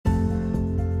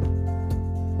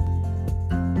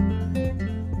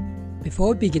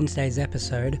Before we begin today's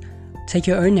episode, take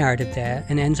your own narrative there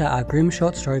and enter our Grim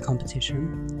Short Story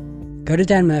competition. Go to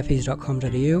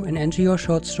danmurphys.com.au and enter your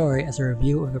short story as a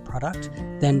review of a product,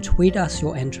 then tweet us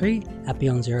your entry at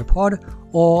BeyondZeroPod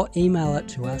or email it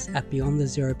to us at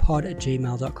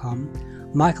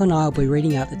beyondthezeropod@gmail.com. Michael and I will be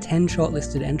reading out the 10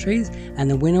 shortlisted entries and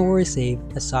the winner will receive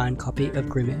a signed copy of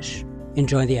Grimish.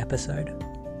 Enjoy the episode.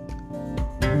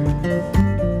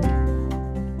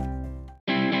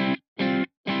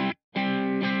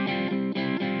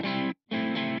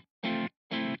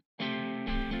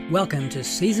 Welcome to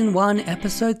Season 1,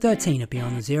 Episode 13 of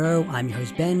Beyond the Zero. I'm your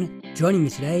host Ben. Joining me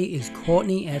today is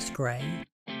Courtney S. Gray.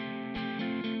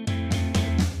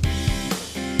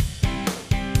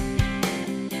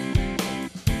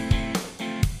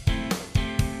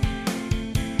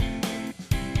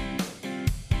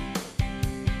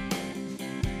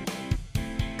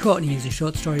 Courtney is a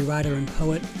short story writer and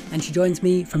poet, and she joins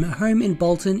me from her home in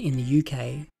Bolton in the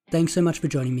UK. Thanks so much for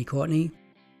joining me, Courtney.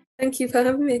 Thank you for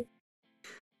having me.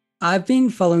 I've been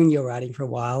following your writing for a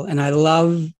while, and I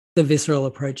love the visceral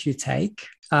approach you take.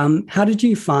 How did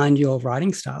you find your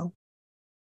writing style?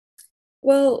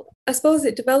 Well, I suppose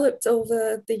it developed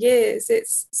over the years.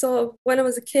 It's sort of, when I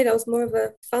was a kid, I was more of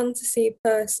a fantasy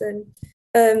person.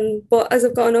 But as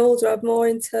I've gotten older, I'm more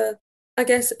into, I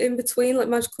guess, in between like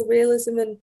magical realism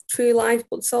and true life,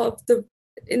 but sort of the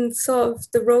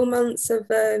romance of,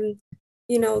 the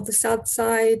sad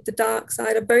side, the dark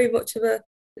side. I'm very much of a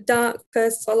dark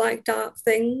person, so I like dark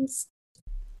things.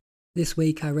 This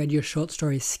week I read your short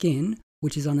story Skin,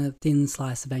 which is on a thin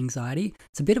slice of anxiety.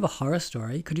 It's a bit of a horror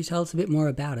story. Could you tell us a bit more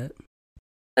about it?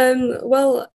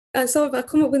 Well, I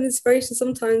come up with inspiration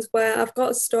sometimes where I've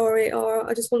got a story or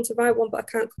I just want to write one but I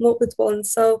can't come up with one.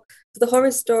 So for the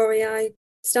horror story, I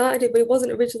started it, but it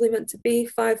wasn't originally meant to be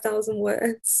 5,000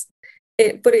 words.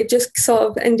 But it just sort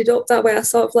of ended up that way. I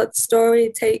sort of let the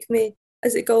story take me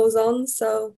as it goes on.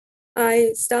 So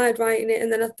I started writing it,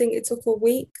 and then I think it took a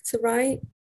week to write.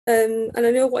 And I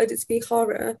know I wanted it to be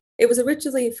horror. It was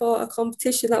originally for a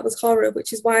competition that was horror,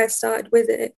 which is why I started with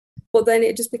it. But then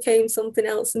it just became something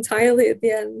else entirely at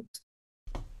the end.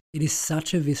 It is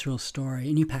such a visceral story,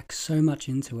 and you pack so much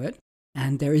into it.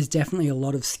 And there is definitely a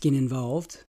lot of skin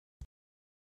involved.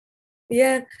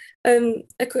 Yeah,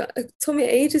 it took me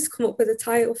ages to come up with a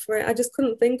title for it. I just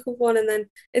couldn't think of one, and then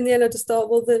in the end, I just thought,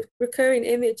 well, the recurring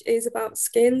image is about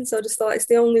skin, so I just thought it's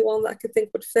the only one that I could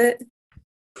think would fit.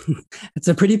 It's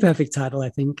a pretty perfect title, I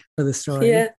think, for the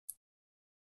story. Yeah.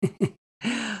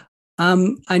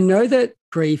 I know that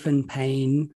grief and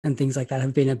pain and things like that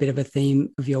have been a bit of a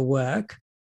theme of your work.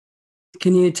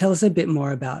 Can you tell us a bit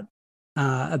more about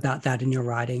that in your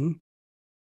writing?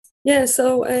 Yeah,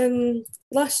 so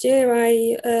last year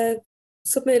I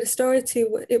submitted a story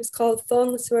to, it was called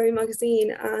Thorn Literary Magazine,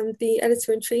 and the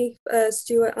editor-in-chief,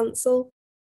 Stuart Ansell,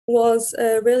 was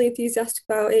really enthusiastic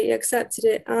about it. He accepted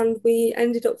it, and we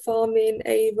ended up forming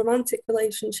a romantic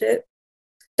relationship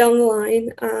down the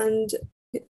line, and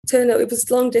it turned out it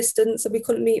was long distance, so we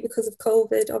couldn't meet because of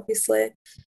COVID, obviously,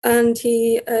 and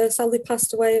he sadly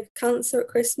passed away of cancer at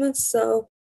Christmas, so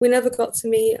we never got to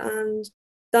meet, and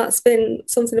that's been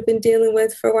something I've been dealing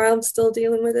with for a while. I'm still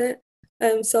dealing with it.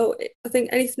 I think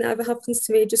anything that ever happens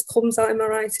to me just comes out in my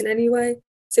writing anyway.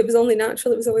 So it was only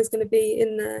natural. It was always going to be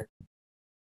in there.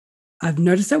 I've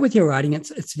noticed that with your writing,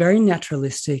 it's very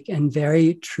naturalistic and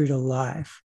very true to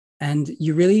life. And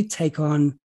you really it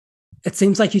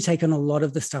seems like you take on a lot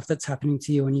of the stuff that's happening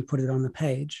to you when you put it on the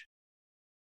page.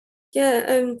 Yeah,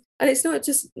 and it's not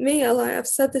just me. I've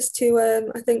said this to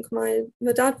I think my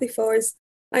dad before, is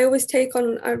I always take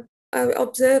on, I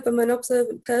observe, I'm an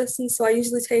observant person, so I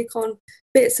usually take on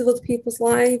bits of other people's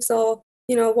lives or,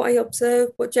 what I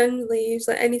observe, but generally,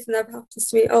 usually anything that ever happens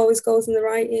to me always goes in the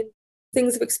writing.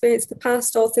 Things I've experienced in the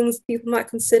past or things people might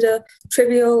consider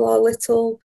trivial or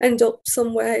little end up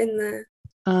somewhere in there.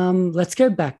 Let's go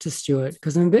back to Stuart,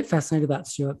 because I'm a bit fascinated about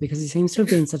Stuart because he seems to have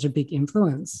been such a big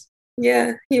influence.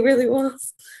 Yeah, he really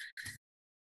was.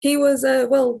 He was,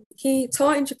 he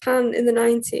taught in Japan in the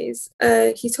 90s.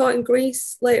 He taught in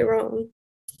Greece later on,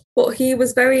 but he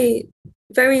was very,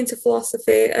 very into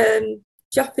philosophy,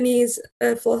 Japanese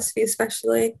philosophy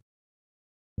especially.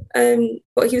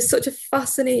 But he was such a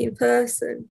fascinating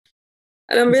person.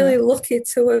 And I'm really lucky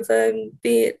to have been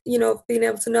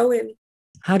able to know him.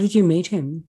 How did you meet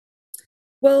him?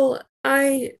 Well,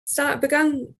 I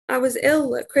was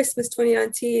ill at Christmas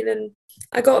 2019 and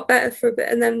I got better for a bit,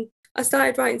 and then I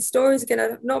started writing stories again.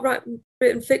 I've not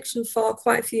written fiction for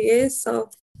quite a few years, so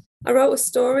I wrote a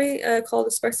story called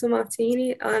Espresso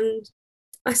Martini, and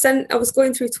I was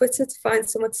going through Twitter to find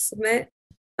someone to submit,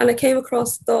 and I came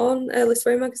across Thorn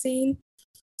Literary Magazine.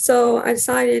 So I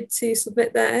decided to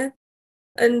submit there.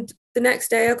 And the next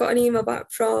day, I got an email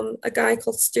back from a guy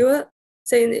called Stuart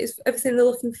saying that it's everything they're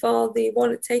looking for, they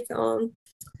want to take it on.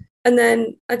 And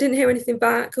then I didn't hear anything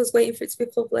back. I was waiting for it to be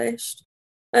published.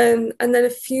 And then a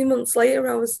few months later,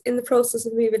 I was in the process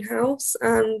of moving house,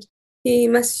 and he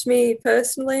messaged me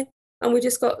personally, and we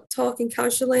just got talking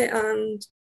casually, and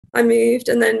I moved,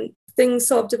 and then things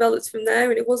sort of developed from there.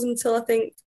 And it wasn't until I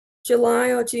think July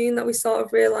or June that we sort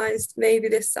of realized maybe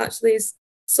this actually is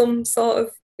some sort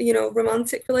of,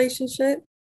 romantic relationship.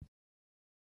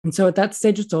 And so at that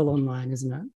stage, it's all online,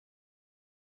 isn't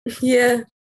it? Yeah.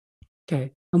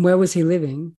 Okay. And where was he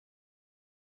living?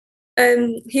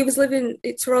 He was living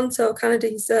in Toronto, Canada.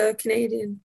 He's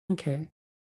Canadian. Okay.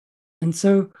 And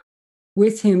so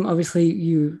with him, obviously,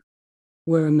 you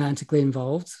were romantically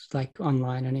involved, like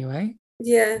online anyway.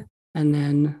 Yeah. And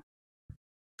then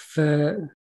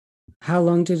for how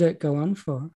long did it go on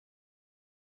for?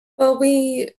 Well,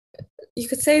 you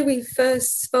could say we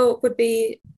first spoke would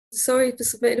be, sorry,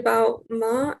 was submitted about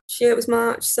March. Yeah, it was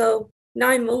March. So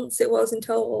 9 months it was in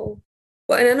total.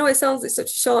 But, and I know it sounds like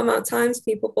such a short amount of time to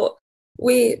people, but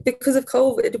because of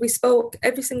COVID, we spoke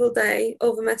every single day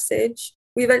over message.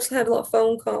 We eventually had a lot of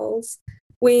phone calls.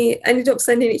 We ended up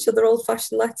sending each other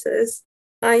old-fashioned letters.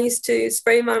 I used to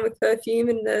spray mine with perfume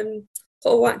and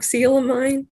put a wax seal on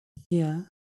mine. Yeah.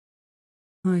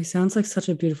 Oh, he sounds like such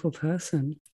a beautiful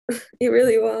person. It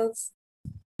really was.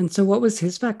 And so what was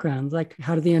his background? Like,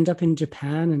 how did he end up in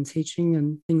Japan and teaching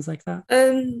and things like that?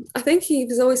 I think he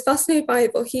was always fascinated by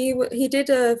it, but he did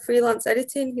freelance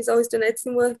editing. He's always done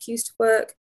editing work. He used to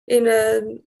work in a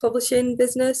publishing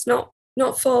business, not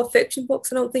for fiction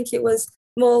books. I don't think it was,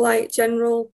 more like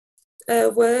general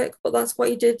work, but that's what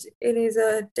he did in his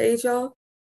day job.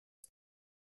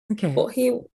 Okay. But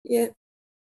yeah.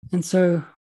 And so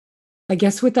I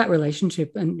guess with that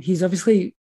relationship, and he's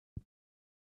obviously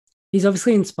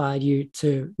inspired you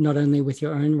to not only with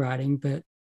your own writing, but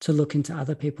to look into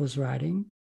other people's writing.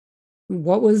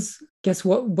 What's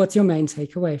your main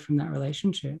takeaway from that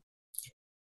relationship?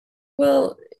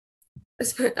 Well, I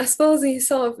suppose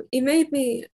he made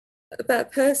me a better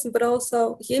person, but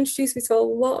also he introduced me to a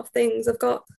lot of things. I've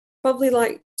got probably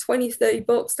like 20, 30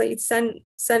 books that he'd sent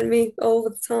me over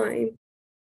the time.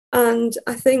 And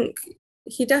I think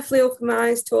he definitely opened my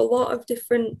eyes to a lot of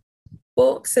different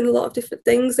books and a lot of different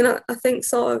things. And I think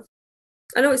sort of,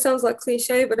 I know it sounds like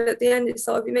cliche, but at the end it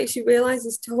makes you realize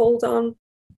is to hold on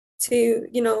to,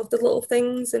 the little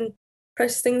things and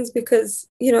precious things, because,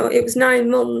 it was 9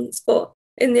 months, but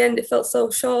in the end it felt so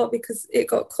short because it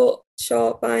got cut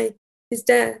short by his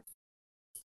death.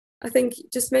 I think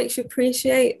it just makes you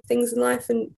appreciate things in life,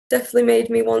 and definitely made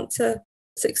me want to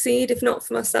succeed, if not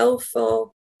for myself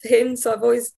or for him. So I've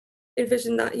always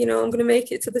envisioned that, I'm going to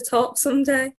make it to the top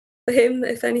someday for him,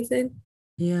 if anything.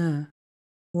 Yeah.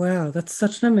 Wow, that's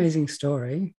such an amazing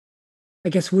story. I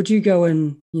guess, would you go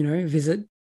and, visit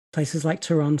places like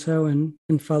Toronto and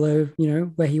follow,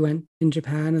 where he went in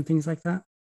Japan and things like that?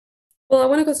 Well, I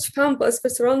want to go to Japan, but as for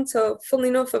Toronto, funnily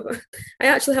enough, I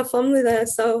actually have family there,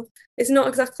 so it's not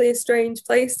exactly a strange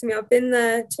place to me. I've been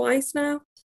there twice now,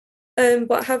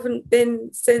 but I haven't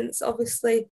been since,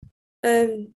 obviously,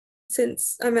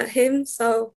 since I met him.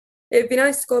 So it'd be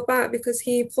nice to go back, because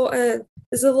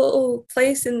there's a little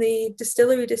place in the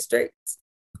distillery district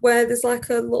where there's like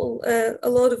a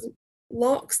load of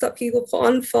locks that people put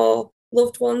on for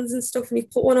loved ones and stuff, and he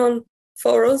put one on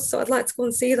for us. So I'd like to go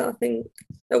and see that, I think,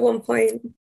 at one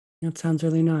point. That sounds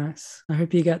really nice. I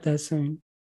hope you get there soon.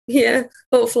 Yeah,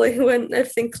 hopefully when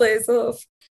everything clears up.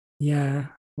 Yeah,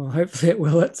 well, hopefully it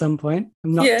will at some point.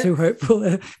 I'm not Yeah, too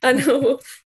hopeful. I know.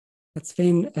 It's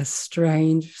been a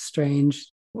strange,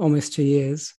 almost 2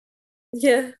 years.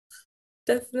 Yeah,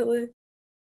 definitely.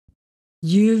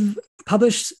 You've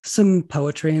published some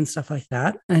poetry and stuff like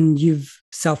that, and you've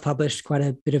self-published quite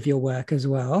a bit of your work as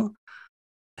well.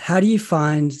 How do you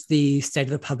find the state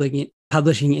of the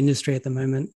publishing industry at the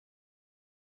moment?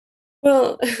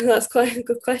 Well, that's quite a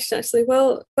good question, actually.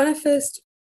 Well, when I first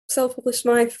self-published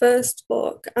my first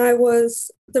book,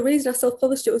 the reason I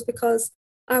self-published it was because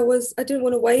I didn't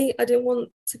want to wait. I didn't want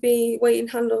to be waiting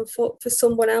hand on foot for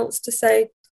someone else to say,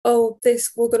 oh,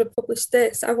 we're going to publish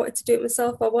this. I wanted to do it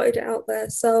myself. I wanted it out there.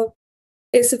 So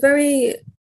it's a very,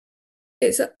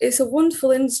 it's a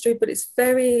wonderful industry, but it's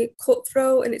very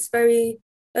cutthroat, and it's very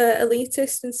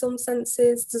elitist in some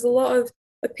senses. There's a lot of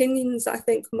opinions that I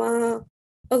think mar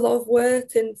a lot of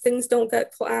work, and things don't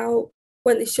get put out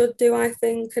when they should do, I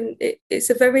think. And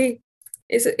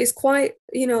it's quite,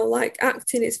 like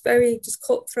acting, it's very just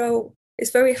cutthroat.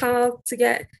 It's very hard to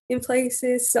get in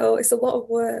places, so it's a lot of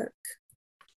work.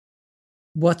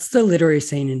 What's the literary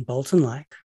scene in Bolton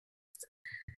like?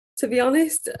 To be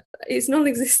honest, it's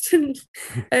non-existent.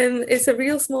 It's a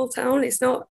real small town. There's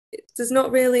not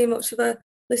really much of a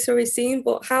literary scene,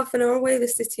 but half an hour away,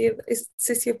 is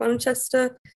city of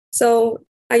Manchester. So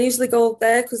I usually go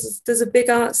there because there's a big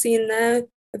art scene there,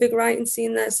 a big writing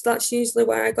scene there. So that's usually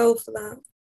where I go for that.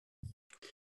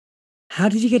 How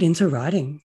did you get into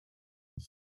writing?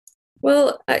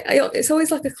 Well, it's always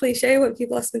like a cliche when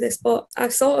people ask me this, but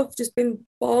I've sort of just been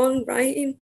born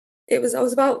writing. I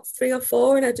was about 3 or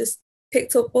 4 and I just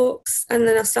picked up books and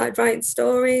then I started writing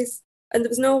stories. And there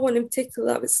was no one in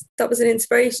particular that was an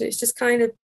inspiration. It's just kind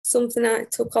of something I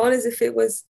took on as if it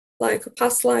was like a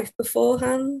past life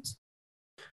beforehand.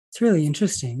 It's really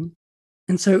interesting.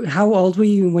 And so, how old were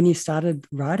you when you started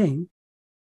writing?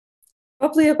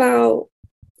 Probably about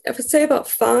I would say about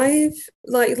 5,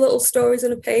 like little stories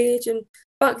on a page. And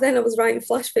back then I was writing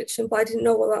flash fiction, but I didn't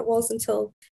know what that was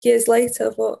until years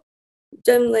later. But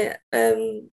generally,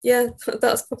 yeah,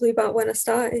 that's probably about when I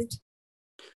started.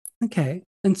 Okay.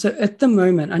 And so, at the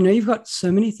moment, I know you've got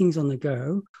so many things on the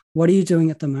go. What are you doing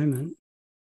at the moment?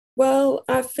 Well,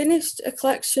 I've finished a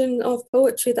collection of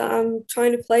poetry that I'm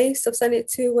trying to place. I've sent it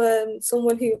to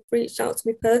someone who reached out to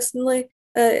me personally.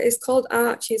 It's called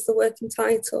Archie, is the working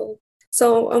title.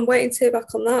 So I'm waiting to hear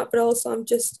back on that, but also I'm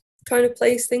just trying to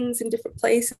place things in different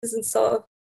places and sort of,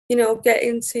 get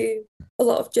into a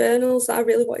lot of journals that I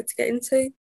really wanted to get into.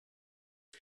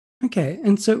 Okay.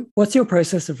 And so, what's your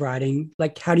process of writing?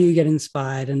 Like, how do you get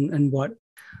inspired, and what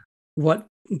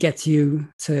gets you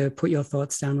to put your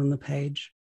thoughts down on the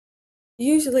page?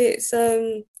 Usually it's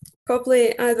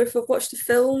probably either if I've watched a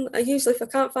film, usually if I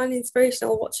can't find inspiration,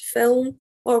 I'll watch a film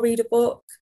or read a book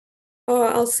or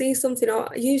I'll see something, or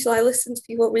usually I listen to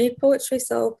people read poetry.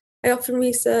 So I often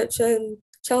research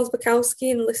Charles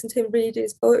Bukowski and listen to him read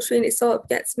his poetry, and it sort of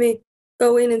gets me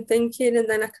going and thinking, and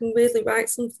then I can really write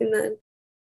something then.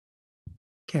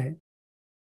 Okay.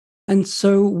 And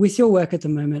so, with your work at the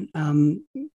moment,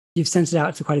 you've sent it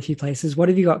out to quite a few places. What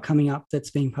have you got coming up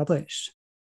that's being published?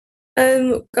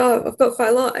 God, I've got quite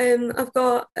a lot. I've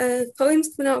got poems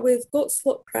coming out with Gut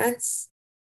Slut Press.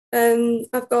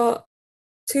 I've got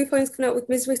 2 poems coming out with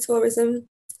Misery Tourism.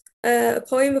 A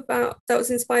poem about that was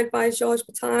inspired by Georges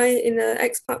Bataille in the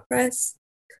Expat Press.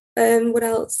 What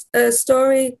else? A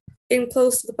story in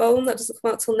Close to the Bone that doesn't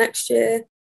come out till next year.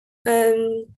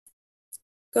 Um,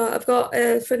 I've got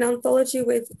for an anthology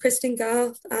with Kristen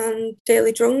Garth and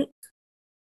Daily Drunk,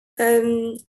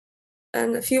 um,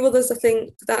 and a few others I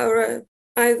think that are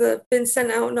either been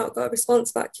sent out, not got a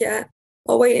response back yet,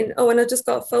 or waiting. Oh, and I just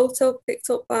got a photo picked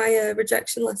up by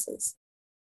rejection letters.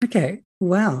 Okay.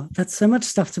 Wow. That's so much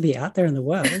stuff to be out there in the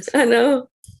world. I know.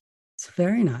 It's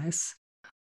very nice.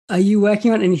 Are you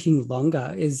working on anything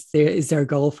longer? Is there a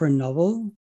goal for a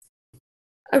novel?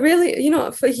 I really,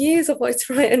 for years I've wanted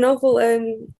to write a novel.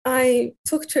 I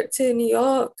took a trip to New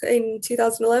York in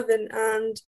 2011,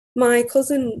 and my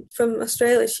cousin from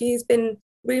Australia, she's been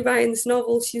rewriting this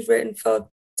novel she's written for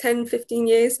 10, 15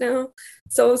 years now.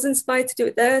 So I was inspired to do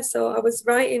it there. So I was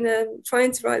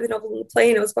trying to write the novel on the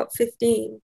plane. I was about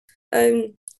 15.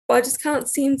 Um, but I just can't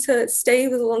seem to stay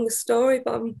with a longer story.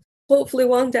 But hopefully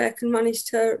one day I can manage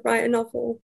to write a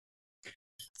novel.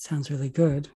 Sounds really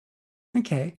good.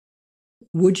 Okay.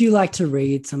 Would you like to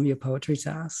read some of your poetry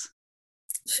to us?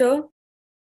 Sure.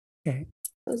 Okay.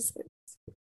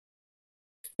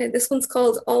 Okay, this one's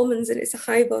called Almonds and it's a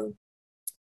high bun.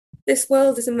 This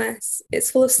world is a mess.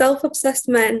 It's full of self-obsessed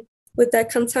men with their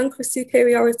cantankerous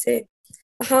superiority,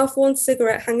 a half-worn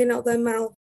cigarette hanging out their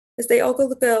mouth as they ogle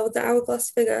the girl with the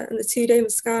hourglass figure and the 2-day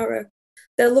mascara.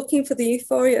 They're looking for the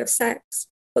euphoria of sex,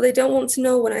 but they don't want to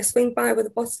know when I swing by with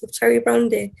a bottle of cherry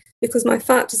brandy because my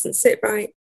fat doesn't sit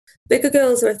right. Bigger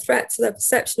girls are a threat to their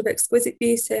perception of exquisite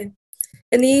beauty.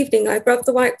 In the evening, I grab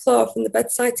the white claw from the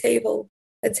bedside table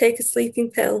and take a sleeping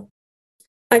pill.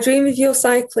 I dream of your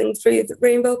cycling through the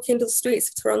rainbow-kindled streets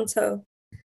of Toronto.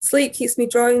 Sleep keeps me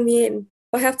drawing me in,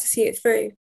 but I have to see it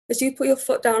through. As you put your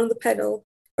foot down on the pedal,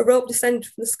 a rope descended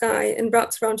from the sky and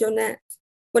wrapped around your neck.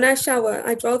 When I shower,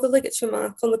 I draw the ligature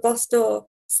mark on the glass door,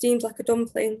 steamed like a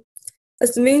dumpling.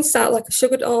 As the moon sat like a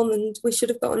sugared almond, we should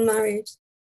have gotten married.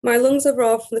 My lungs are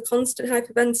raw from the constant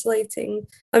hyperventilating.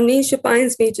 Amnesia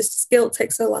binds me just as guilt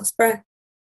takes her last breath.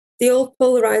 The old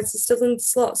polarizer still in the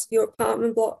slots of your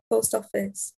apartment block post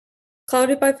office.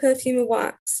 Clouded by perfume and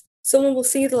wax, someone will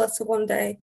see the letter one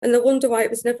day and they'll wonder why it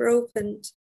was never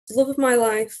opened. The love of my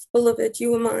life, beloved,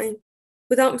 you were mine.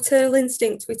 Without maternal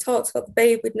instinct, we talked about the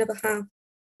babe we'd never have.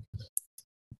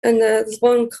 And there's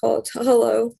one called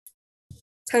Hello,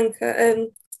 Tanker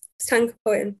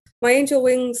poem. My angel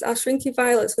wings are shrinking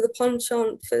violets with a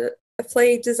penchant for a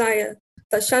plague desire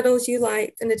that shadows you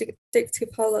like an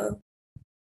addictive hollow.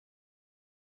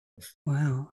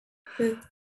 Wow. Yeah.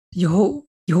 Your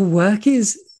work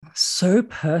is so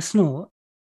personal.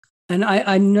 And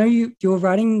I know you're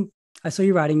writing, I saw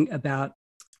you writing about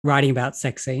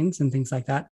sex scenes and things like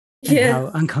that and Yeah.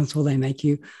 how uncomfortable they make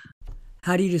you.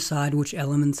 How do you decide which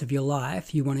elements of your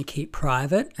life you want to keep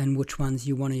private and which ones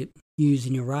you want to use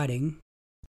in your writing?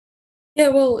 Yeah,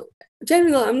 well,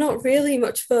 generally, I'm not really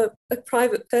much of a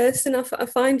private person. I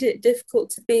find it difficult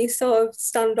to be sort of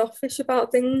standoffish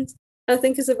about things. I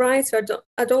think as a writer,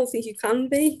 I don't think you can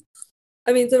be.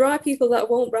 I mean, there are people that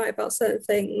won't write about certain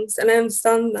things, and I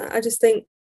understand that. I just think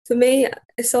for me,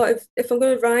 it's sort of if I'm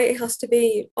going to write, it has to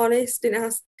be honest, and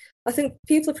I think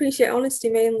people appreciate honesty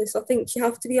mainly, so I think you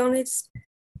have to be honest.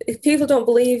 If people don't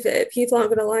believe it, people aren't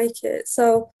going to like it.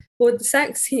 So with the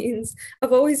sex scenes,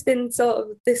 I've always been sort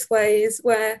of this way, is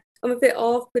where I'm a bit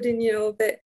awkward and a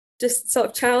bit just sort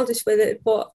of childish with it.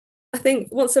 But I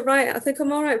think once I write, I think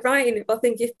I'm all right writing it. But I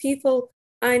think if people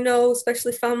I know,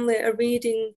 especially family, are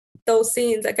reading those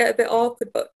scenes, I get a bit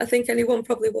awkward. But I think anyone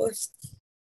probably would.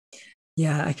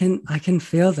 Yeah, I can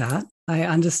feel that. I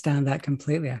understand that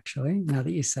completely actually, now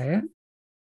that you say it.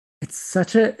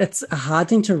 It's a hard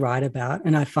thing to write about.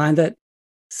 And I find that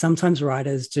sometimes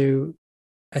writers do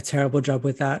a terrible job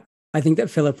with that. I think that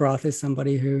Philip Roth is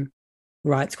somebody who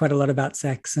writes quite a lot about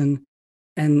sex and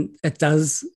it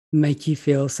does make you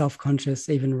feel self-conscious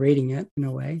even reading it in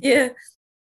a way. Yeah.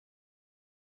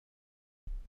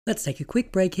 Let's take a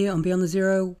quick break here on Beyond the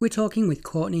Zero. We're talking with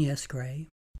Courtney S. Gray.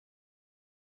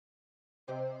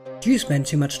 Do you spend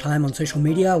too much time on social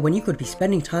media when you could be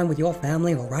spending time with your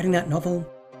family or writing that novel?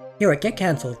 Here at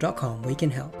GetCancelled.com we can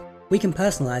help. We can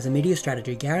personalize a media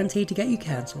strategy guaranteed to get you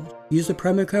cancelled. Use the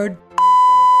promo code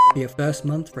for your first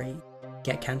month free.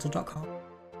 GetCancelled.com.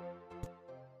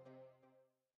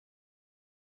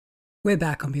 We're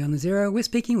back on Beyond the Zero. We're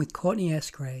speaking with Courtney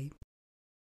S. Gray.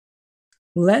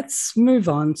 Let's move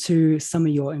on to some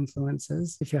of your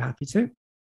influences, if you're happy to.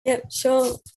 Yeah,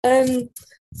 sure.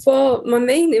 For my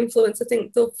main influence, I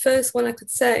think the first one I could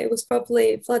say was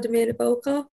probably Vladimir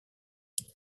Nabokov.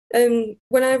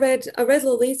 When I read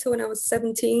Lolita when I was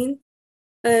 17,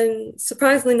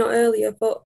 surprisingly not earlier,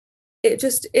 but it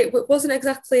wasn't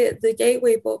exactly the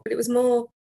gateway book, but it was more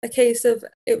a case of,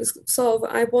 it was sort of,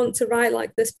 I want to write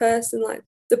like this person. Like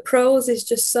the prose is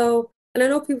just so, and I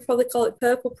know people probably call it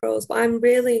purple prose, but I'm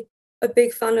really a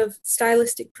big fan of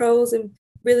stylistic prose and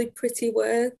really pretty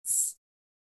words.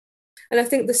 And I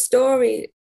think the stories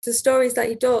that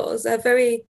he does are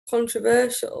very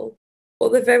controversial,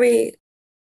 but they're very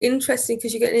interesting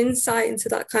because you get an insight into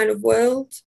that kind of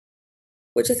world,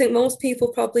 which I think most people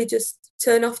probably just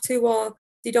turn off to, or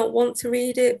they don't want to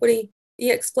read it. But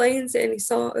he explains it and he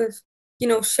sort of,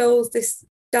 shows this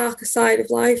darker side of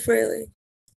life, really.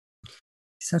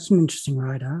 Such an interesting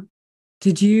writer.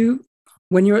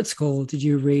 When you were at school, did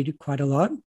you read quite a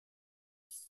lot?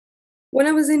 When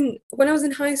I was in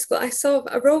high school,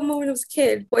 I wrote more when I was a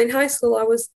kid, but in high school I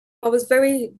was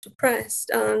very depressed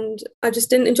and I just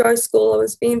didn't enjoy school. I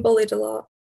was being bullied a lot.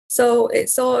 So it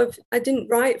sort of, I didn't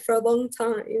write for a long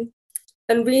time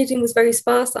and reading was very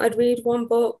sparse. I'd read one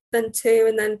book, then two,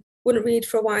 and then wouldn't read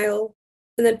for a while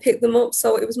and then pick them up.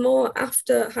 So it was more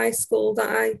after high school that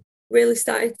I really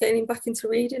started getting back into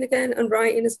reading again and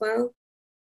writing as well.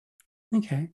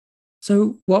 Okay.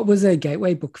 So what was a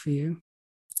gateway book for you?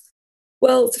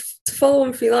 Well, to follow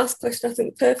on for your last question, I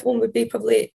think the perfect one would be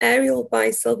probably Ariel by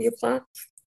Sylvia Plath,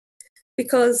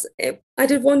 because I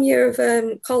did 1 year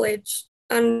of college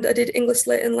and I did English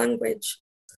Lit and Language.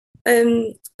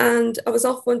 And I was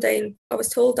off one day and I was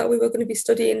told that we were going to be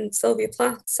studying Sylvia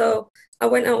Plath. So I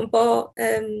went out and bought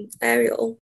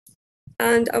Ariel,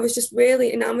 and I was just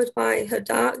really enamored by her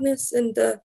darkness and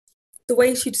the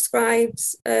way she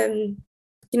describes,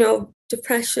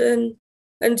 depression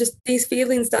and just these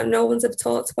feelings that no one's ever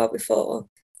talked about before,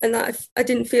 and that I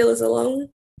didn't feel as alone.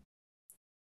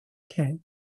 Okay.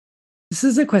 This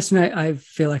is a question I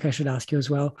feel like I should ask you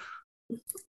as well.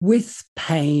 With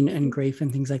pain and grief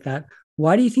and things like that,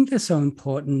 why do you think they're so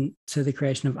important to the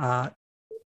creation of art?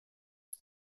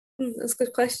 That's a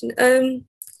good question.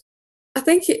 I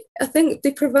think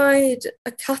they provide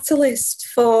a catalyst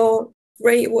for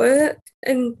great work,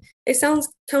 and it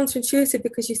sounds counterintuitive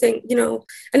because you think,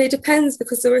 and it depends,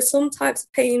 because there are some types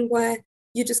of pain where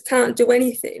you just can't do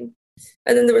anything,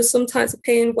 and then there are some types of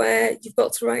pain where you've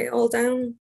got to write it all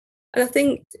down. And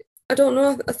I don't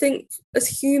know, I think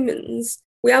as humans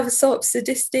we have a sort of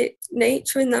sadistic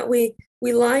nature in that we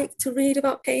like to read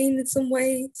about pain in some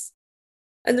ways,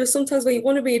 and there's sometimes where you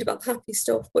want to read about the happy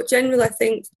stuff, but generally I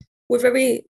think we're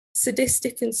very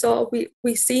sadistic and sort of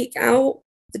we seek out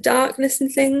the darkness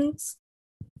and things.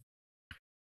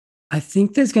 I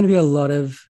think there's going to be a lot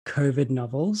of COVID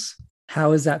novels.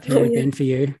 How has that period been for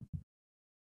you?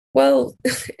 Well,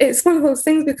 it's one of those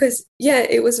things because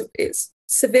it's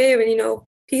severe, and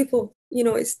people,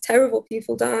 it's terrible.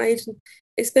 People died, and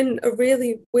it's been a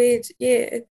really weird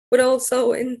year. But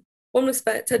also, in one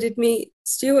respect, I did meet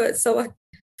Stuart, so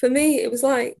for me, it was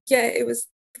like, it was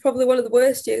probably one of the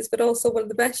worst years, but also one of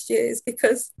the best years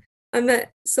because I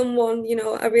met someone,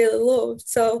 I really loved.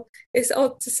 So it's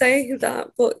odd to say that,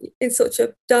 but in such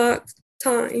a dark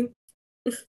time.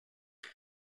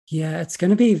 Yeah, it's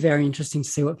going to be very interesting to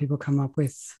see what people come up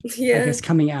with, I guess,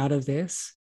 coming out of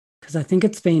this, because I think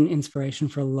it's been inspiration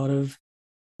for a lot of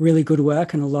really good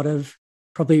work and a lot of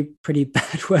probably pretty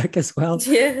bad work as well.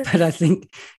 Yeah. But I think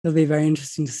it'll be very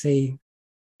interesting to see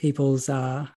people's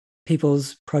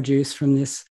produce from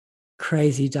this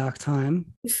crazy dark time.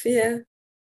 Yeah.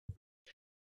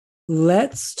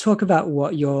 Let's talk about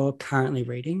what you're currently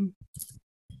reading.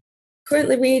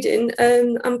 Currently reading,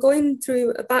 I'm going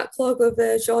through a backlog of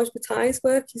Georges Bataille's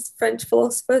work. He's a French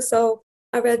philosopher. So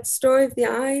I read Story of the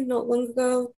Eye not long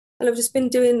ago, and I've just been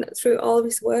doing through all of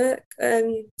his work.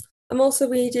 I'm also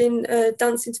reading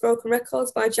Dancing to Broken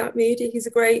Records by Jack Moody. He's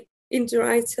a great indie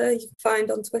writer you can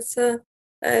find on Twitter.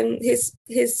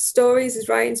 His stories, his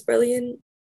writing's brilliant.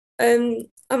 I'm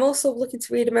also looking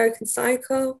to read American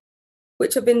Psycho,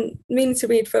 which I've been meaning to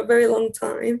read for a very long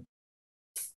time.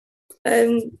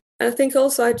 I think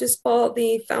also I just bought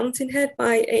The Fountainhead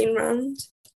by Ayn Rand.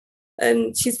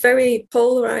 She's very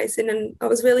polarizing, and I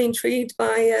was really intrigued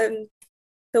by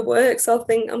her work, so I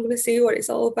think I'm going to see what it's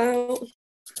all about.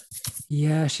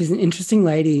 Yeah, she's an interesting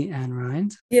lady, Ayn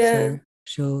Rand. Yeah.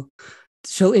 So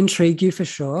she'll intrigue you for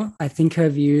sure. I think her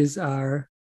views are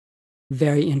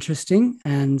very interesting,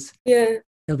 and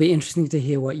it'll be interesting to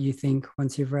hear what you think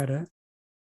once you've read it.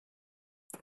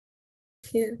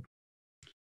 Yeah.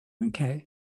 Okay.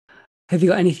 Have you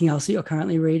got anything else that you're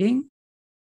currently reading?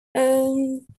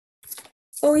 Oh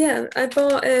yeah, I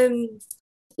bought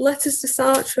Letters to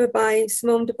Sartre by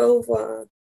Simone de Beauvoir.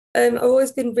 I've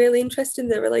always been really interested in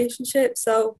their relationship,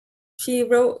 so they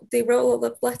wrote a lot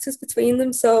of letters between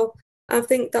them, so I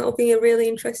think that'll be a really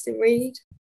interesting read.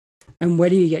 And where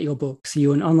do you get your books? Are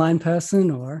you an online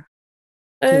person, or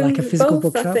do you like a physical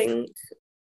bookshop? I think.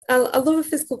 I love a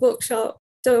physical bookshop.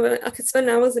 I could spend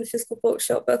hours in a physical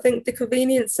bookshop, but I think the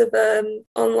convenience of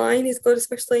online is good,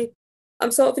 especially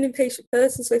I'm sort of an impatient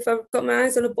person, so if I've got my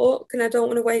eyes on a book and I don't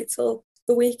want to wait till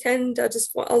the weekend,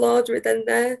 I'll order it then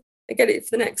there and get it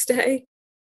for the next day.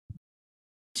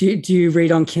 Do you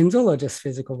read on Kindle or just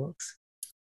physical books?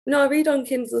 No, I read on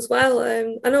Kindle as well.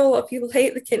 I know a lot of people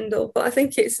hate the Kindle, but I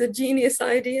think it's a genius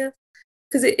idea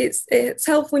because it's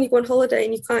helpful when you go on holiday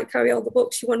and you can't carry all the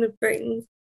books you want to bring.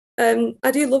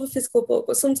 I do love a physical book,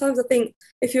 but sometimes I think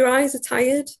if your eyes are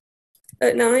tired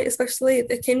at night, especially,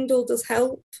 the Kindle does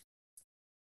help.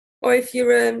 Or if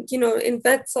you're, in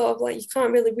bed, sort of like you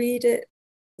can't really read it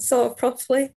sort of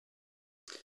properly.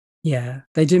 Yeah,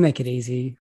 they do make it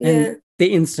easy. And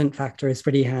the instant factor is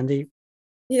pretty handy.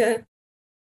 Yeah.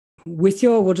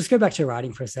 We'll just go back to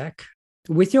writing for a sec.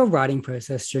 With your writing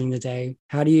process during the day,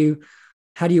 how do you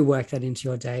work that into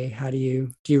your day?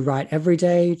 Do you write every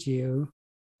day?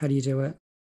 How do you do it?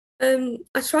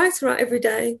 I try to write every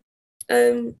day.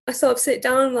 I sort of sit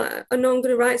down, like I know I'm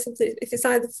going to write something, if it's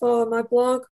either for my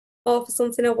blog or for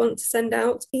something I want to send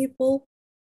out to people.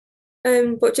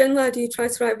 But generally I do try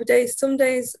to write every day. Some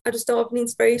days I just don't have any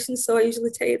inspiration, so I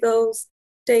usually take those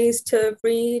days to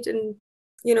read and,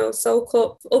 soak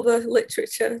up other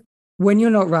literature. When you're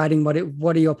not writing,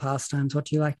 what are your pastimes? What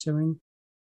do you like doing?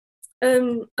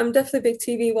 I'm definitely a big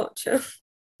TV watcher.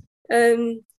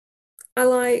 I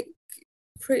like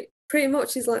pretty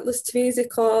much is like listen to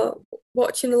music or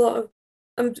watching a lot of.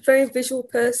 I'm a very visual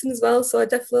person as well, so I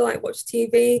definitely like watching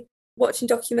TV, watching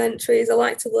documentaries. I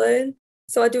like to learn,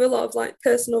 so I do a lot of like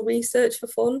personal research for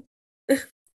fun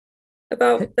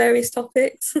about various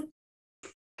topics.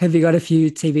 Have you got a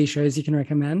few TV shows you can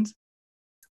recommend?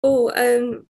 Oh,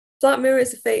 Black Mirror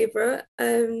is a favourite.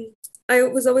 I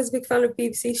was always a big fan of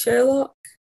BBC Sherlock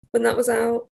when that was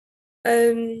out.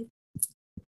 I'm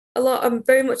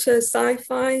very much a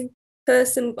sci-fi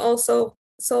person, but also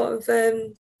sort of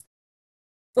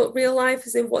but real life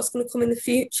is in what's going to come in the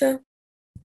future.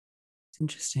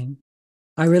 Interesting.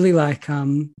 I really like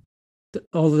all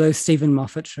of those Stephen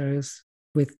Moffat shows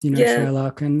with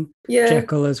Sherlock and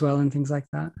Jekyll as well and things like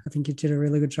that. I think you did a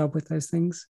really good job with those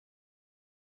things.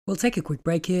 We'll take a quick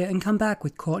break here and come back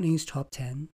with Courtney's Top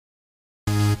 10.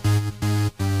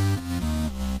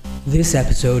 This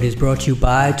episode is brought to you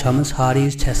by Thomas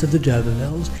Hardy's Tess of the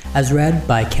D'Urbervilles, as read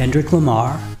by Kendrick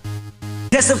Lamar.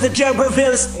 Tess of the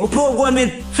D'Urbervilles, a poor woman,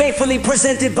 faithfully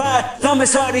presented by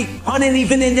Thomas Hardy. On an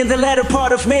evening in the latter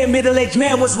part of May, a middle-aged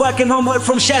man was walking homeward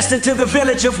from Shaston to the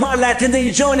village of Marlatt in the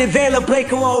adjoining Vale of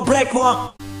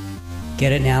Blakewell.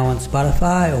 Get it now on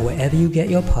Spotify or wherever you get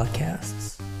your podcasts.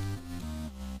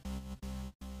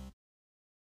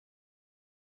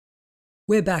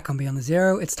 We're back on Beyond the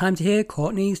Zero. It's time to hear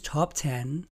Courtney's Top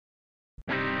 10.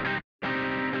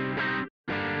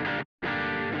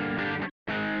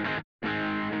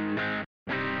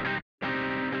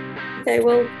 Okay,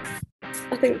 well,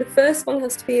 I think the first one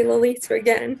has to be Lolita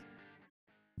again,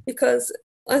 because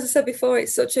as I said before,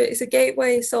 it's a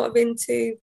gateway sort of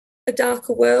into a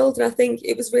darker world, and I think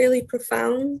it was really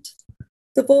profound,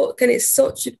 the book, and it's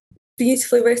such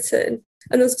beautifully written.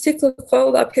 And there's a particular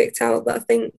quote that I picked out that I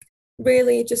think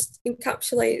really just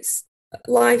encapsulates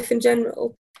life in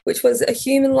general, which was, "A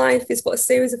human life is but a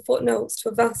series of footnotes to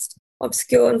a vast,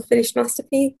 obscure, unfinished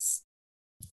masterpiece,"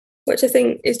 which I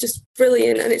think is just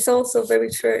brilliant, and it's also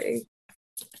very true.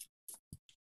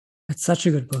 It's such a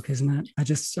good book, isn't it? I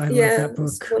love that book.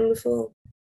 It's wonderful.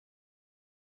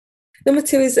 Number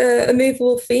 2 is A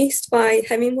Movable Feast by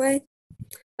Hemingway.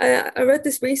 I read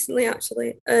this recently,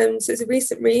 actually, so it's a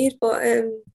recent read, but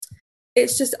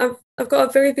it's just, I've got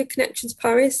a very big connection to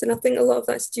Paris, and I think a lot of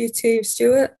that's due to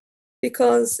Stuart,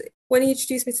 because when he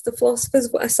introduced me to the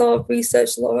philosophers, I sort of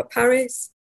researched a lot about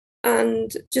Paris,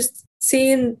 and just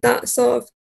seeing that sort of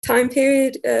time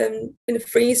period in a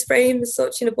freeze frame as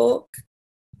such in a book.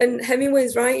 And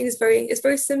Hemingway's writing is it's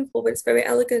very simple, but it's very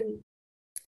elegant.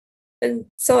 And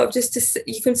sort of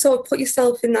you can sort of put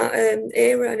yourself in that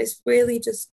era, and it's really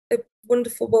just a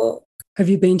wonderful book. Have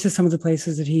you been to some of the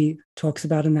places that he talks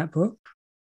about in that book?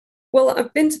 Well,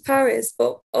 I've been to Paris,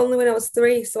 but only when I was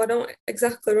 3, so I don't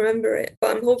exactly remember it,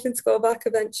 but I'm hoping to go back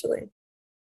eventually.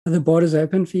 Are the borders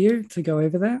open for you to go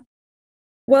over there?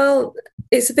 Well,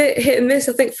 it's a bit hit and miss.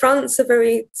 I think France are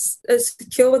very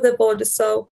secure with their borders,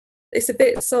 so it's a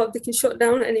bit sort of, they can shut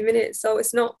down at any minute, so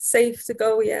it's not safe to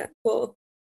go yet, but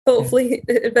hopefully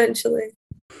eventually.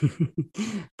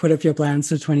 Put up your plans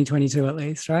for 2022 at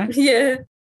least, right? Yeah.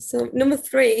 So number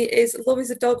 3 is Love is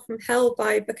a Dog from Hell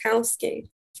by Bukowski.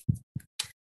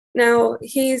 Now,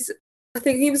 I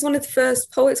think he was one of the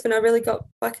first poets when I really got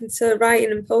back into writing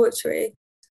and poetry,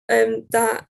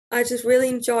 that I just really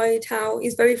enjoyed how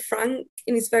he's very frank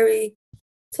and he's very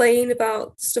plain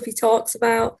about the stuff he talks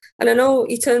about. And I know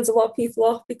he turns a lot of people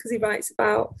off because he writes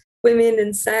about women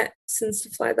and sex and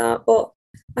stuff like that, but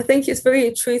I think it's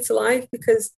very true to life,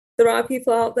 because there are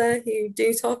people out there who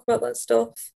do talk about that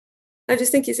stuff. I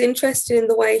just think it's interesting in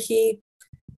the way you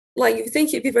think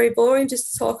it'd be very boring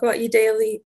just to talk about your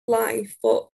daily life,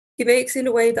 but he makes it in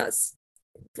a way that's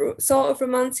sort of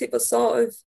romantic, but sort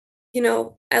of,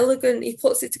 elegant. He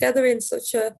puts it together in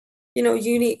such a,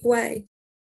 unique way.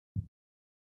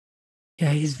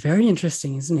 Yeah, he's very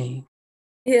interesting, isn't he?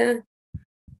 Yeah.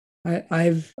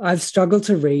 I've struggled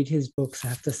to read his books, I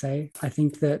have to say. I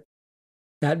think that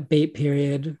beat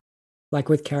period, like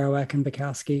with Kerouac and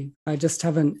Bukowski, I just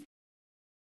haven't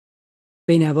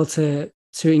been able to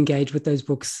engage with those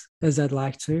books as I'd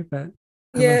like to, but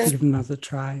I'd like to give them another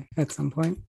try at some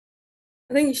point.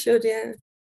 I think you should, yeah.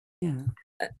 Yeah.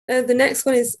 The next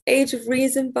one is Age of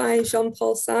Reason by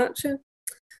Jean-Paul Sartre,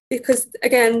 because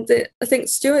again, I think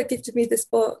Stuart gifted me this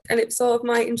book, and it was sort of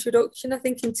my introduction, I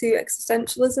think, into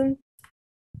existentialism.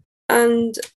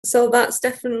 And so that's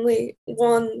definitely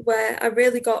one where I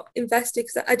really got invested,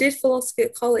 because I did philosophy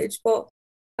at college, but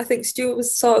I think Stuart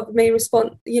was sort of the main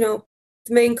response, the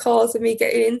main cause of me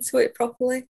getting into it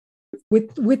properly.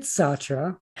 With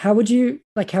Sartre, how would you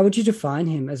define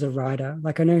him as a writer?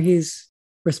 Like, I know he's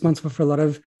responsible for a lot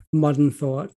of modern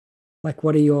thought. Like,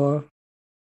 what are your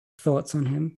thoughts on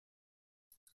him?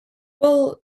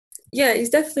 Well, yeah, he's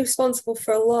definitely responsible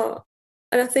for a lot.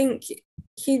 And I think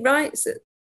he writes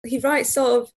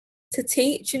sort of to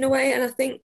teach in a way. And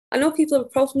I know people have a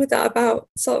problem with that about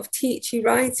sort of teachy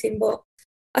writing, but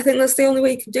I think that's the only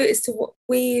way you can do it, is to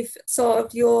weave sort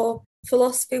of your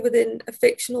philosophy within a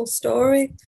fictional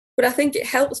story. But I think it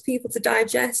helps people to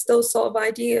digest those sort of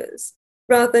ideas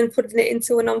rather than putting it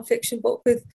into a non-fiction book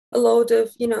with a load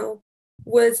of,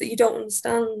 words that you don't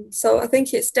understand. So I think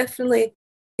he's definitely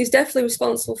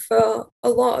responsible for a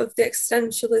lot of the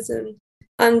existentialism,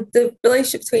 and the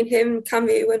relationship between him,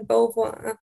 Camus, and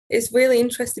Beauvoir is really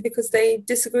interesting because they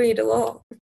disagreed a lot.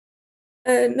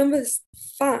 Number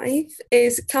 5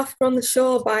 is Kafka on the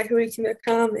Shore by Haruki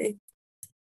Murakami.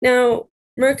 Now,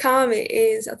 Murakami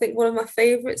is, I think, one of my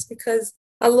favourites because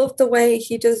I love the way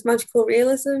he does magical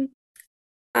realism.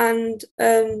 And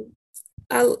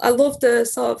I love the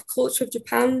sort of culture of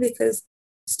Japan because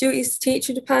Stuart used to teach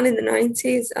in Japan in the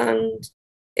 90s, and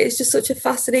it's just such a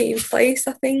fascinating place,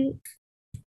 I think.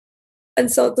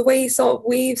 And so the way he sort of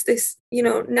weaves this,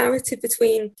 narrative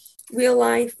between real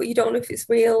life, but you don't know if it's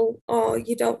real, or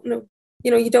you don't know,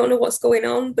 you don't know what's going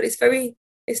on, but it's very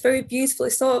beautiful.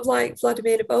 It's sort of like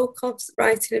Vladimir Nabokov's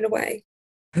writing in a way.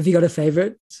 Have you got a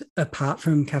favorite apart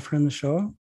from Kafka on the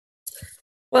Shore?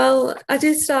 Well,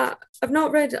 I've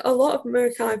not read a lot of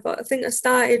Murakami, but I think I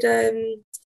started,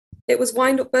 it was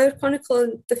Wind Up Bird Chronicle,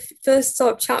 and the first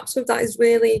sort of chapter of that is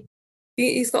really,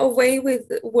 he's got a way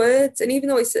with words, and even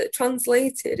though it's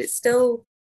translated, it's still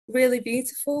really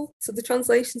beautiful. So the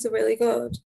translations are really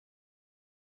good.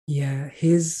 Yeah,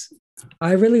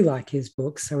 I really like his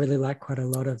books. I really like quite a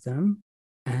lot of them.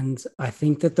 And I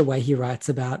think that the way he writes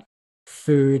about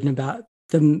food and about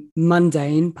the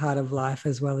mundane part of life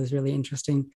as well is really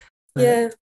interesting. But yeah.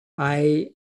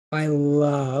 I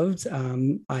loved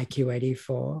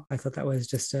IQ84. I thought that was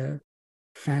just a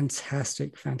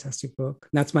fantastic book.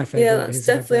 That's my favorite. Yeah, that's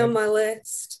definitely on my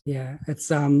list. Yeah,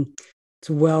 it's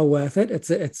well worth it.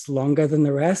 It's longer than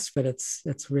the rest, but it's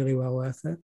really well worth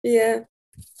it. Yeah.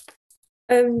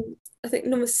 I think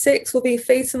number 6 will be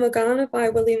Fata Morgana by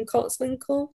William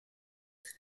Kotzwinkle.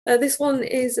 This one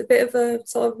is a bit of a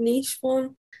sort of niche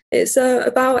one. It's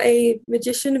about a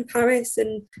magician in Paris,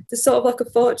 and there's sort of like a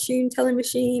fortune telling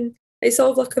machine. It's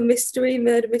sort of like a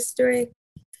murder mystery.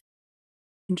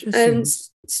 Interesting.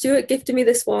 Stuart gifted me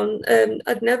this one.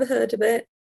 I'd never heard of it,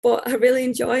 but I really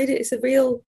enjoyed it. It's a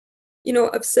real,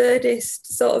 absurdist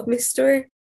sort of mystery.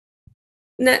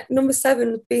 Number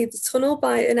 7 would be The Tunnel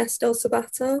by Ines del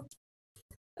Sabato.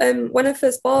 When I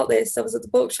first bought this, I was at the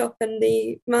bookshop, and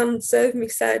the man served me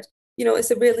said,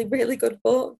 it's a really, really good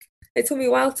book. It took me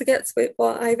a while to get to it,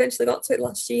 but I eventually got to it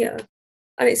last year.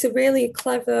 And it's a really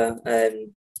clever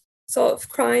sort of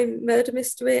crime murder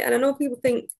mystery. And I know people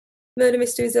think murder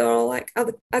mysteries are all like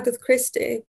Agatha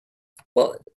Christie,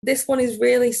 but this one is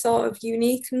really sort of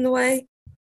unique in the way,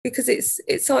 because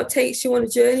it sort of takes you on a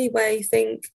journey where you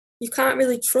think you can't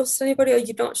really trust anybody, or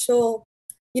you're not sure,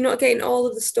 you're not getting all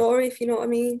of the story, if you know what I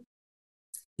mean.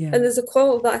 Yeah. And there's a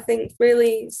quote that I think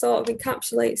really sort of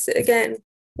encapsulates it again,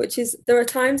 which is, there are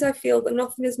times I feel that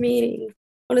nothing has meaning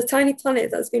on a tiny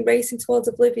planet that's been racing towards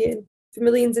oblivion for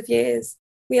millions of years.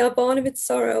 We are born amid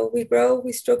sorrow, we grow,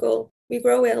 we struggle, we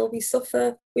grow ill, we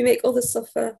suffer, we make others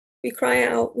suffer, we cry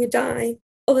out, we die,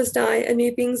 others die, and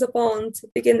new beings are born to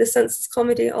begin the senseless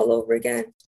comedy all over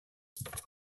again.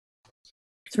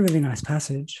 It's a really nice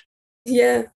passage.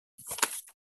 Yeah.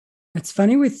 It's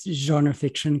funny with genre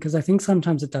fiction, because I think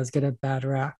sometimes it does get a bad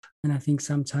rap, and I think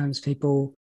sometimes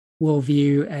people will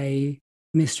view a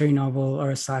mystery novel or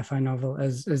a sci-fi novel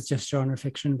as just genre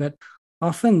fiction, but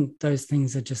often those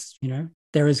things are just,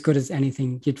 they're as good as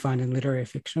anything you'd find in literary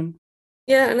fiction.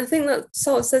 Yeah, and I think that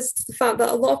sort of says to the fact that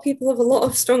a lot of people have a lot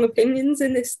of strong opinions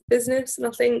in this business, and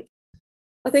I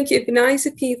think it'd be nice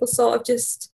if people sort of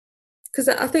just, because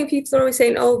I think people are always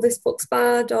saying, oh, this book's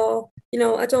bad, or,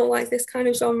 I don't like this kind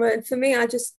of genre. And for me, I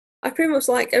pretty much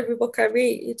like every book I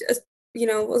read, as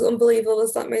unbelievable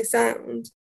as that may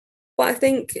sound. But I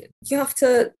think you have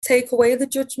to take away the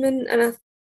judgment, and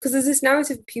because there's this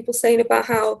narrative of people saying about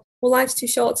how, well, life's too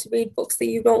short to read books that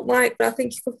you don't like, but I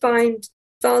think you can find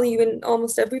value in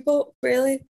almost every book,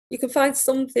 really. You can find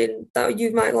something that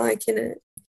you might like in it,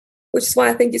 which is why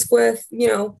I think it's worth,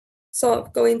 sort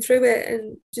of going through it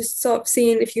and just sort of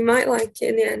seeing if you might like it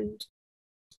in the end.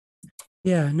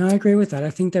 Yeah, no, I agree with that.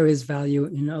 I think there is value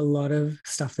in a lot of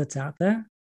stuff that's out there,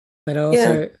 but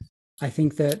also I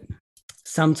think that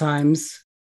sometimes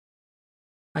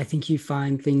I think you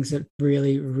find things that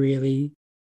really, really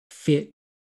fit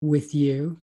with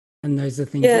you, and those are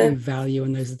things that you value,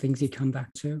 and those are things you come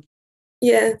back to.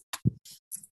 Yeah.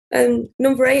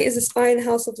 Number 8 is A Spy in the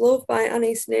House of Love by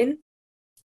Anais Nin.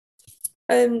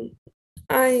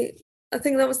 I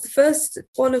think that was the first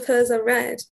one of hers I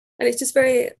read, and it's just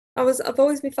I've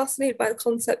always been fascinated by the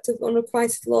concept of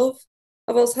unrequited love.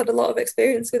 I've also had a lot of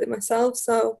experience with it myself,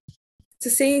 so to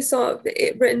see sort of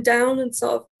it written down and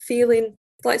sort of feeling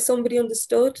like somebody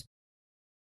understood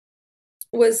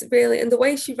was really, and the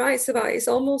way she writes about it, it's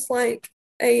almost like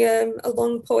a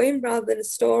long poem rather than a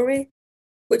story,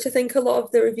 which I think a lot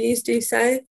of the reviews do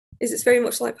say, is it's very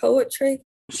much like poetry.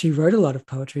 She wrote a lot of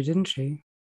poetry, didn't she?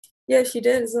 Yeah, she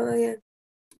did as well,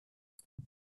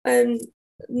 yeah.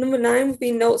 Number 9 would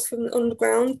be Notes from the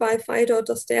Underground by Fyodor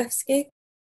Dostoevsky.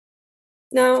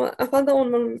 Now, I've had that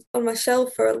one on my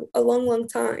shelf for a long, long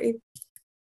time,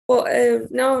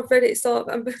 but now I've read it, sort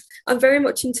of, I'm very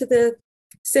much into the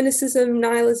cynicism,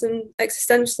 nihilism,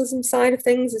 existentialism side of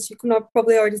things, as you can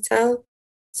probably already tell.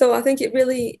 So I think it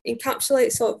really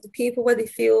encapsulates sort of the people where they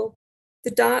feel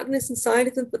the darkness inside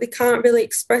of them, but they can't really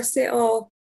express it, or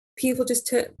people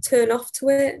just turn off to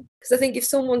it. Because I think if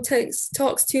someone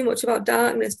talks too much about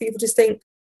darkness, people just think,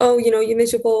 oh, you know, you're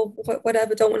miserable,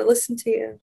 whatever, don't want to listen to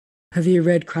you. Have you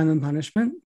read Crime and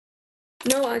Punishment?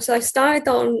 No, actually, I started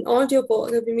that on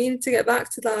audiobook. I've been meaning to get back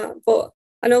to that, but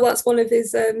I know that's one of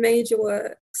his major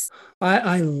works.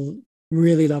 I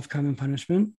really love Crime and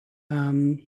Punishment.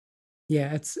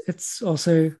 Yeah, it's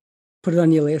also, put it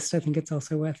on your list. I think it's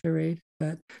also worth a read.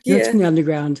 But Notes from the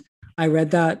Underground, I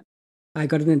read that. I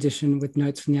got an edition with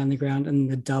Notes from the Underground and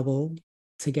the double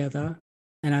together,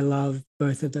 and I love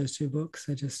both of those two books.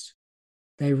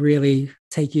 They really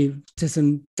take you to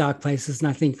some dark places, and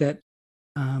I think that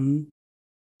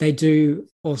they do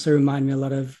also remind me a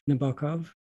lot of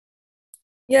Nabokov.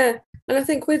 Yeah, and I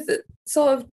think with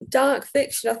sort of dark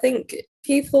fiction, I think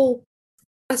we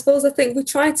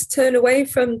try to turn away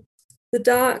from the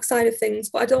dark side of things,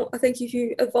 but I think if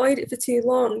you avoid it for too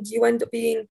long, you end up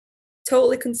being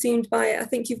totally consumed by it. I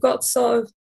think you've got to sort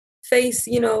of face,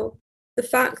 you know, the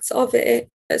facts of it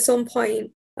at some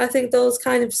point. I think those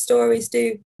kind of stories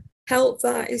do help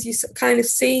that, as you kind of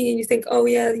see and you think, oh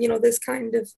yeah, you know, this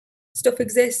kind of stuff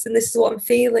exists and this is what I'm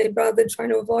feeling, rather than trying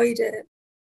to avoid it.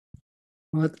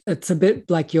 Well, it's a bit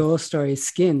like your story,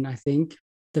 Skin, I think.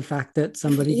 The fact that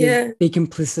somebody can be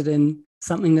complicit in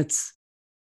something that's,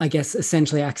 I guess,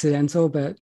 essentially accidental,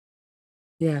 but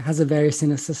yeah, has a very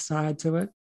sinister side to it.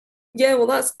 Yeah, well,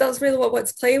 that's really what I want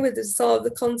to play with, is sort of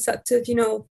the concept of, you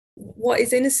know, what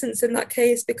is innocence in that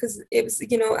case, because it was,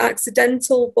 you know,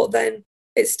 accidental, but then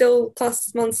it's still classed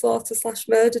as manslaughter /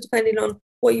 murder, depending on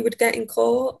what you would get in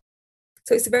court.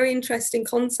 So it's a very interesting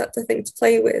concept, I think, to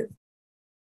play with.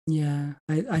 Yeah,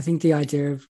 I think the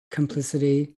idea of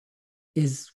complicity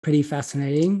is pretty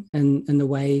fascinating, and the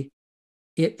way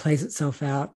it plays itself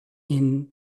out in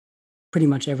pretty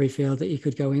much every field that you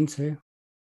could go into.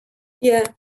 Yeah.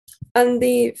 And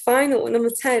the final one, number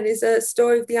 10, is A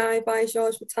Story of the Eye by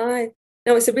Georges Bataille.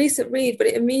 Now, it's a recent read, but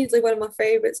it immediately one of my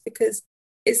favourites because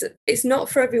it's not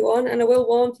for everyone, and I will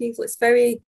warn people, it's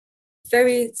very,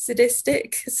 very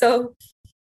sadistic. So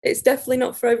it's definitely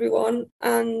not for everyone.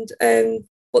 And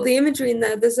but the imagery in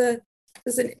there, there's a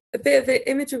bit of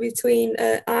imagery between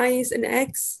eyes and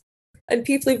eggs, and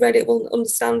people who've read it will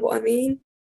understand what I mean.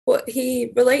 But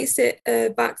he relates it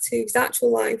back to his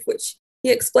actual life, which he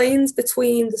explains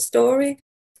between the story.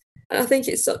 And I think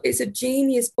it's a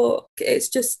genius book. It's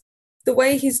just the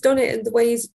way he's done it and the way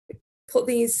he's put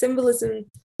these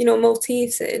symbolism, you know,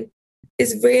 motifs in,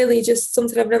 is really just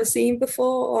something I've never seen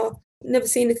before, or never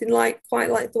seen anything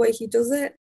quite like the way he does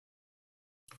it.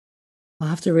 I'll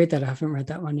have to read that. I haven't read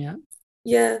that one yet.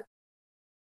 Yeah,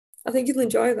 I think you'll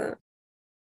enjoy that.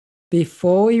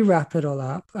 Before we wrap it all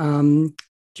up, do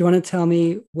you want to tell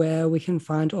me where we can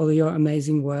find all of your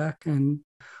amazing work and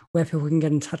where people can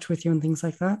get in touch with you and things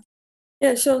like that?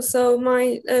 Yeah, sure. So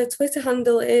my Twitter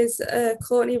handle is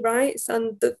Courtney Writes,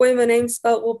 and the way my name's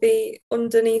spelled will be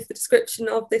underneath the description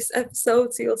of this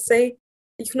episode, so you'll see.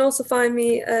 You can also find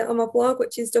me on my blog,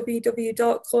 which is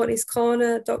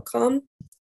www.courtneyscorner.com.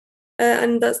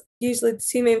 And that's usually the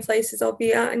two main places I'll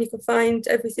be at, and you can find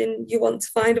everything you want to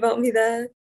find about me there.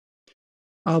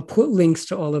 I'll put links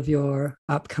to all of your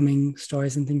upcoming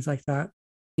stories and things like that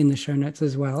in the show notes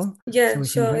as well. Yeah,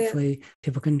 so hopefully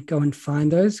people can go and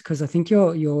find those, because I think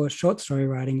your short story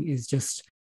writing is just,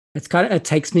 it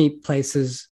takes me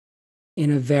places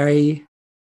in a very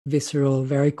visceral,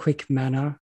 very quick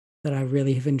manner that I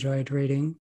really have enjoyed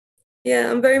reading.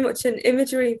 Yeah, I'm very much an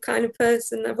imagery kind of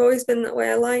person. I've always been that way.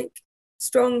 I like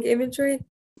strong imagery.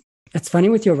 It's funny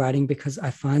with your writing, because I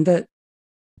find that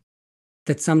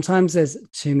sometimes there's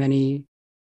too many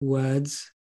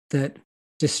words that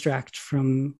distract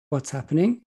from what's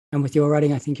happening. And with your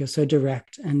writing, I think you're so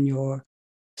direct and you're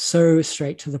so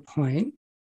straight to the point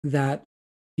that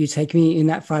you take me in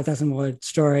that 5,000 word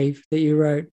story that you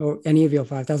wrote, or any of your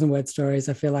 5,000 word stories.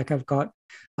 I feel like I've got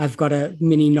a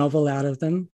mini novel out of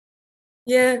them.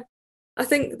 Yeah, I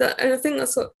think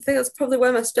that's probably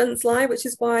where my strengths lie, which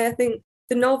is why I think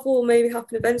the novel will maybe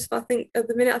happen eventually. I think at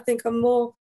the minute, I think I'm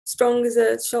more strong as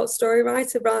a short story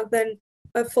writer rather than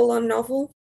a full-on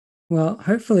novel. Well,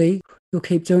 hopefully you'll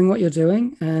keep doing what you're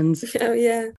doing, and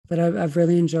yeah. But I've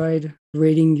really enjoyed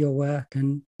reading your work,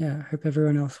 and yeah, I hope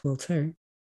everyone else will too.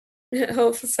 Yeah, I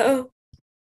hope so.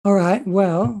 All right.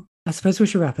 Well, I suppose we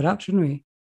should wrap it up, shouldn't we?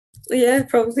 Yeah,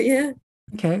 probably. Yeah.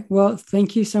 Okay. Well,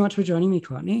 thank you so much for joining me,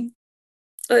 Courtney.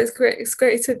 Oh, it's great. It's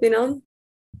great to have been on.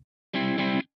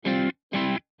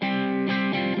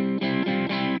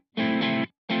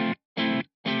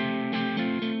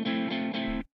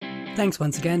 Thanks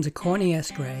once again to Courtney S.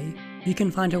 Gray. You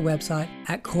can find her website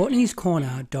at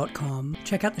courtneyscorner.com.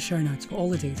 Check out the show notes for all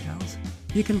the details.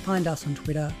 You can find us on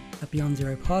Twitter at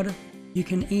BeyondZeroPod. You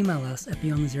can email us at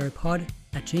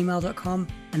beyondzeropod@gmail.com,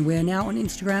 and we're now on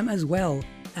Instagram as well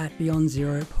at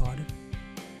BeyondZeroPod.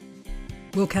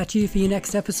 We'll catch you for your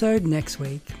next episode next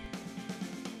week.